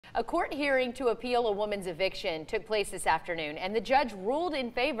A court hearing to appeal a woman's eviction took place this afternoon, and the judge ruled in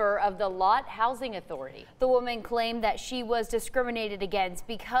favor of the Lott Housing Authority. The woman claimed that she was discriminated against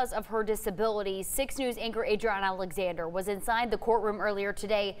because of her disability. 6 News anchor Adriana Alexander was inside the courtroom earlier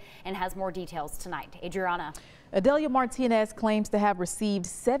today and has more details tonight. Adriana. Adelia Martinez claims to have received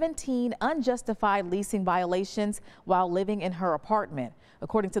 17 unjustified leasing violations while living in her apartment.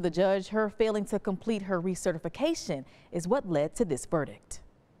 According to the judge, her failing to complete her recertification is what led to this verdict.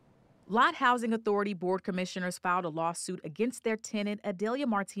 Lott Housing Authority board commissioners filed a lawsuit against their tenant, Adelia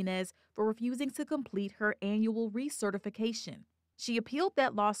Martinez, for refusing to complete her annual recertification. She appealed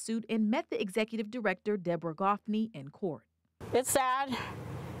that lawsuit and met the executive director, Deborah Goffney, in court. It's sad,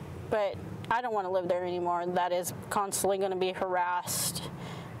 but I don't want to live there anymore. That is constantly going to be harassed.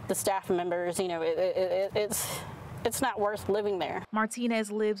 The staff members, you know, it's not worth living there. Martinez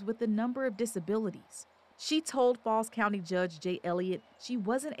lives with a number of disabilities. She told Falls County Judge Jay Elliott she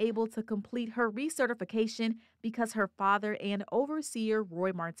wasn't able to complete her recertification because her father and overseer,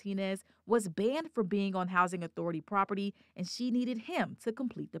 Roy Martinez, was banned from being on Housing Authority property, and she needed him to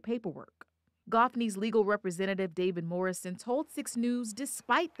complete the paperwork. Goffney's legal representative, David Morrison, told 6 News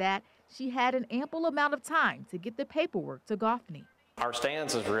despite that, she had an ample amount of time to get the paperwork to Goffney. Our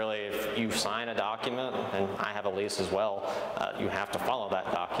stance is really if you sign a document, and I have a lease as well, you have to follow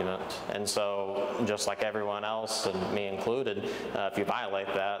that document. And so just like everyone else, and me included, if you violate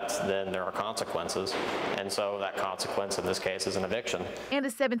that, then there are consequences. And so that consequence in this case is an eviction. And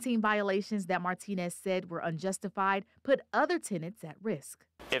the 17 violations that Martinez said were unjustified put other tenants at risk.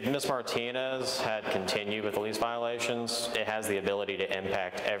 If Ms. Martinez had continued with the lease violations, it has the ability to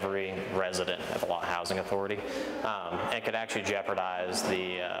impact every resident of the Lott Housing Authority and could actually jeopardize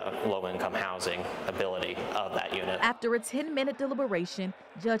the low-income housing ability of that unit. After a 10-minute deliberation,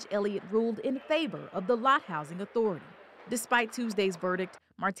 Judge Elliott ruled in favor of the Lott Housing Authority. Despite Tuesday's verdict,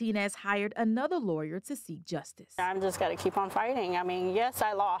 Martinez hired another lawyer to seek justice. I'm just got to keep on fighting. I mean, yes,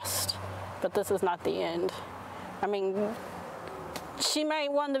 I lost, but this is not the end. I mean, she might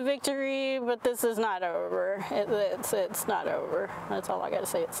have won the victory, but this is not over. It's not over. That's all I got to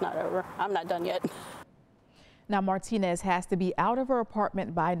say. It's not over. I'm not done yet. Now, Martinez has to be out of her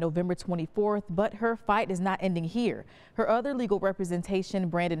apartment by November 24th, but her fight is not ending here. Her other legal representation,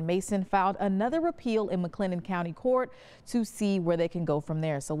 Brandon Mason, filed another appeal in McLennan County Court to see where they can go from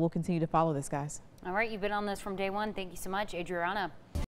there. So we'll continue to follow this, guys. All right, you've been on this from day one. Thank you so much, Adriana.